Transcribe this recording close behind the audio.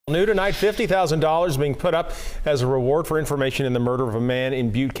New tonight, $50,000 being put up as a reward for information in the murder of a man in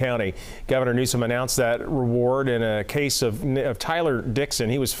Butte County. Governor Newsom announced that reward in a case of Tyler Dickson.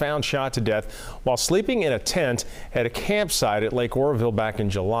 He was found shot to death while sleeping in a tent at a campsite at Lake Oroville back in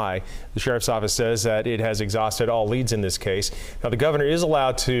July. The sheriff's office says that it has exhausted all leads in this case. Now, the governor is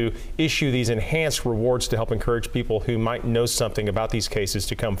allowed to issue these enhanced rewards to help encourage people who might know something about these cases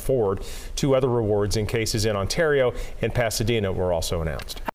to come forward. Two other rewards in cases in Ontario and Pasadena were also announced.